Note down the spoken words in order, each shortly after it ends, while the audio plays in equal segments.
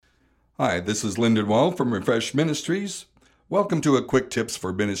Hi, this is Lyndon from Refresh Ministries. Welcome to a Quick Tips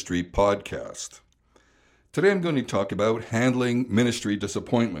for Ministry podcast. Today I'm going to talk about handling ministry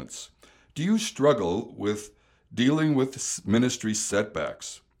disappointments. Do you struggle with dealing with ministry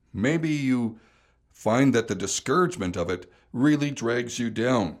setbacks? Maybe you find that the discouragement of it really drags you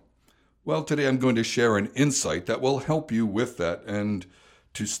down. Well, today I'm going to share an insight that will help you with that and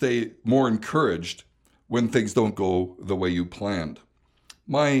to stay more encouraged when things don't go the way you planned.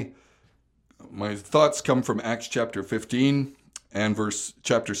 My thoughts come from Acts chapter 15 and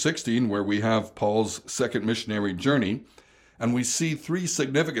chapter 16, where we have Paul's second missionary journey, and we see three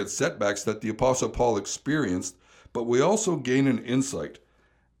significant setbacks that the Apostle Paul experienced, but we also gain an insight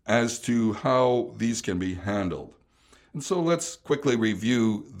as to how these can be handled. And so let's quickly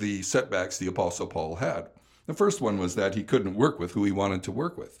review the setbacks the Apostle Paul had. The first one was that he couldn't work with who he wanted to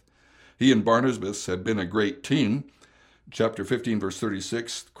work with. He and Barnabas had been a great team. Chapter 15, verse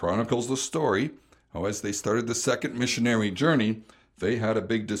 36 chronicles the story how as they started the second missionary journey, they had a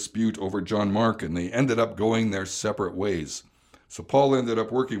big dispute over John Mark, and they ended up going their separate ways. So Paul ended up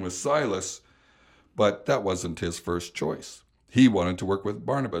working with Silas, but that wasn't his first choice. He wanted to work with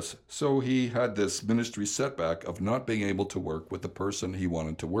Barnabas, so he had this ministry setback of not being able to work with the person he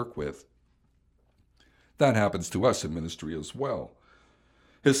wanted to work with. That happens to us in ministry as well.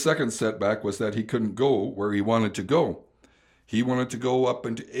 His second setback was that he couldn't go where he wanted to go. He wanted to go up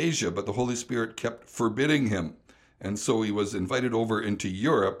into Asia, but the Holy Spirit kept forbidding him. And so he was invited over into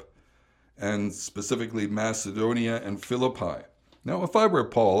Europe, and specifically Macedonia and Philippi. Now, if I were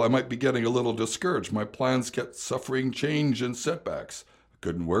Paul, I might be getting a little discouraged. My plans kept suffering change and setbacks. I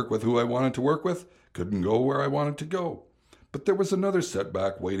couldn't work with who I wanted to work with, couldn't go where I wanted to go. But there was another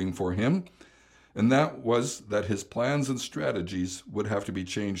setback waiting for him, and that was that his plans and strategies would have to be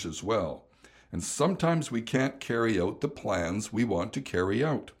changed as well. And sometimes we can't carry out the plans we want to carry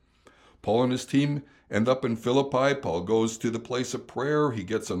out. Paul and his team end up in Philippi. Paul goes to the place of prayer. He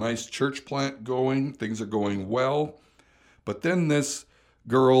gets a nice church plant going. Things are going well. But then this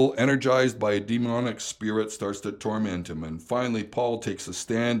girl, energized by a demonic spirit, starts to torment him. And finally, Paul takes a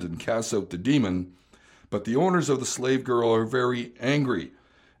stand and casts out the demon. But the owners of the slave girl are very angry,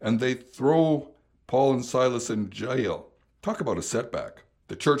 and they throw Paul and Silas in jail. Talk about a setback.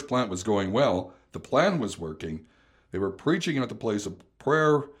 The church plant was going well. The plan was working. They were preaching at the place of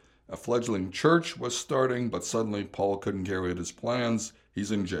prayer. A fledgling church was starting, but suddenly Paul couldn't carry out his plans.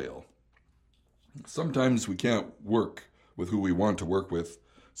 He's in jail. Sometimes we can't work with who we want to work with.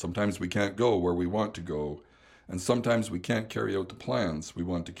 Sometimes we can't go where we want to go. And sometimes we can't carry out the plans we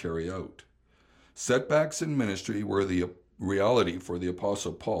want to carry out. Setbacks in ministry were the reality for the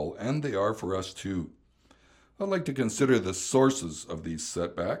Apostle Paul, and they are for us too. I'd like to consider the sources of these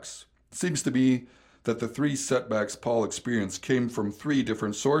setbacks. It seems to be that the three setbacks Paul experienced came from three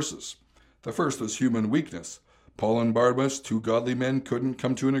different sources. The first was human weakness. Paul and Barnabas, two godly men, couldn't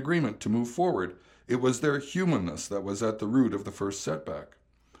come to an agreement to move forward. It was their humanness that was at the root of the first setback.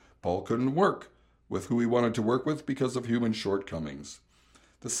 Paul couldn't work with who he wanted to work with because of human shortcomings.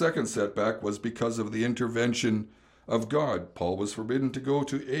 The second setback was because of the intervention of God. Paul was forbidden to go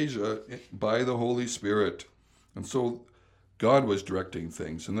to Asia by the Holy Spirit. And so God was directing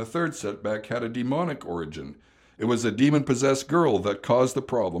things. And the third setback had a demonic origin. It was a demon-possessed girl that caused the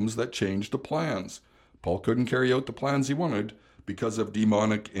problems that changed the plans. Paul couldn't carry out the plans he wanted because of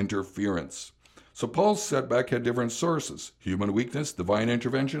demonic interference. So Paul's setback had different sources: human weakness, divine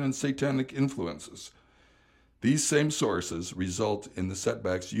intervention, and satanic influences. These same sources result in the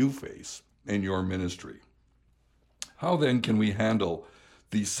setbacks you face in your ministry. How then can we handle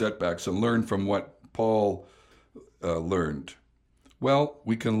these setbacks and learn from what Paul learned? Well,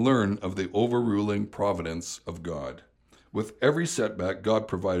 we can learn of the overruling providence of God. With every setback, God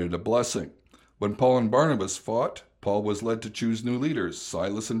provided a blessing. When Paul and Barnabas fought, Paul was led to choose new leaders.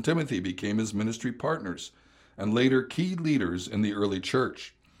 Silas and Timothy became his ministry partners, and later key leaders in the early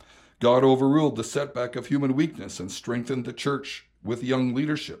church. God overruled the setback of human weakness and strengthened the church with young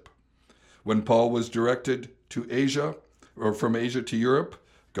leadership. When Paul was directed to Asia, or from Asia to Europe,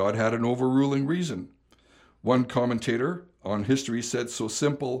 God had an overruling reason. One commentator on history said, "So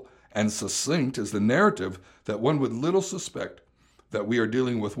simple and succinct is the narrative that one would little suspect that we are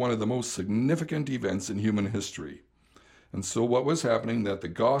dealing with one of the most significant events in human history." And so what was happening? That the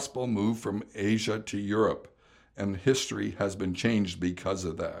gospel moved from Asia to Europe, and history has been changed because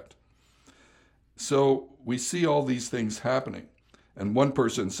of that. So we see all these things happening. And one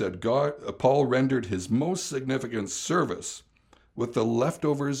person said, Paul rendered his most significant service with the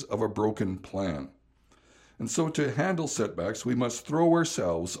leftovers of a broken plan. And so to handle setbacks, we must throw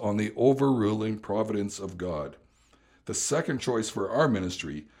ourselves on the overruling providence of God. The second choice for our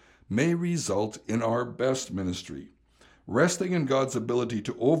ministry may result in our best ministry. Resting in God's ability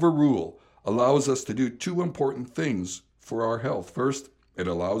to overrule allows us to do two important things for our health. First, it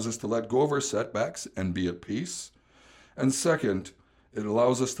allows us to let go of our setbacks and be at peace. And second, it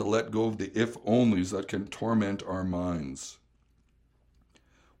allows us to let go of the if-onlys that can torment our minds.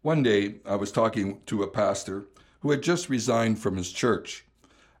 One day, I was talking to a pastor who had just resigned from his church.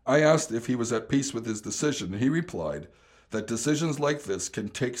 I asked if he was at peace with his decision. He replied that decisions like this can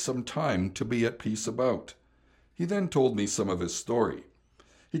take some time to be at peace about. He then told me some of his story.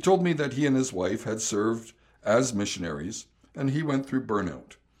 He told me that he and his wife had served as missionaries, and he went through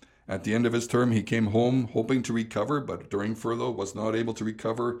burnout. At the end of his term, he came home hoping to recover, but during furlough was not able to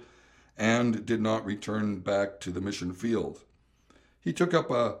recover and did not return back to the mission field. He took up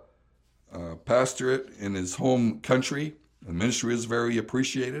a pastorate in his home country. The ministry is very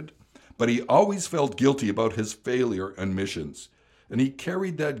appreciated, but he always felt guilty about his failure and missions, and he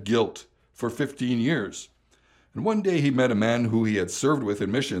carried that guilt for 15 years. And one day he met a man who he had served with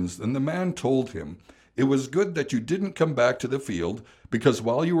in missions, and the man told him, "It was good that you didn't come back to the field, because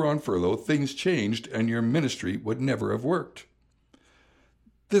while you were on furlough, things changed and your ministry would never have worked."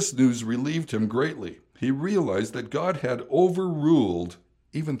 This news relieved him greatly. He realized that God had overruled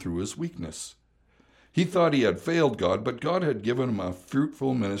even through his weakness. He thought he had failed God, but God had given him a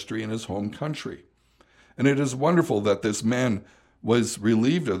fruitful ministry in his home country. And it is wonderful that this man was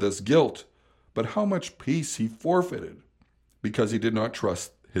relieved of this guilt, but how much peace he forfeited because he did not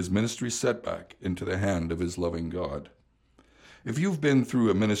trust his ministry setback into the hand of his loving God. If you've been through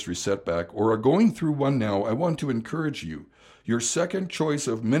a ministry setback or are going through one now, I want to encourage you. Your second choice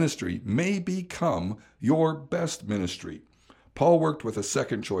of ministry may become your best ministry. Paul worked with a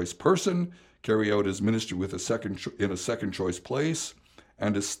second choice person, carry out his ministry with in a second choice place,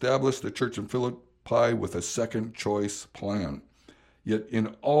 and established the church in Philippi with a second choice plan. Yet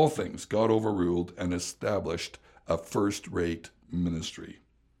in all things, God overruled and established a first-rate ministry.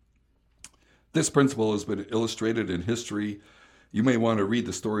 This principle has been illustrated in history. You may want to read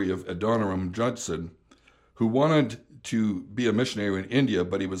the story of Adoniram Judson, who wanted to be a missionary in India,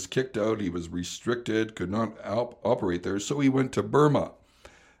 but he was kicked out, he was restricted, could not operate there, so he went to Burma.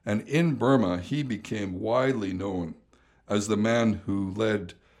 And in Burma, he became widely known as the man who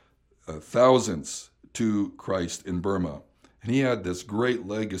led thousands to Christ in Burma. And he had this great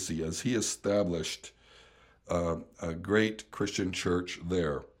legacy as he established a great Christian church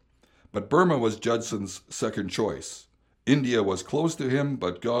there. But Burma was Judson's second choice. India was close to him,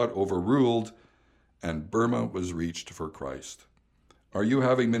 but God overruled, and Burma was reached for Christ. Are you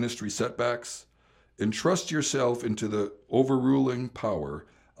having ministry setbacks? Entrust yourself into the overruling power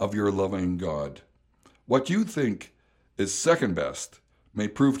of your loving God. What you think is second best may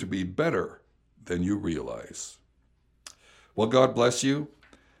prove to be better than you realize. Well, God bless you.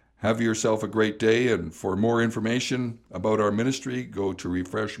 Have yourself a great day, and for more information about our ministry, go to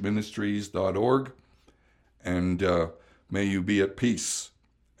refreshministries.org, and may you be at peace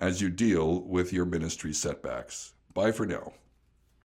as you deal with your ministry setbacks. Bye for now.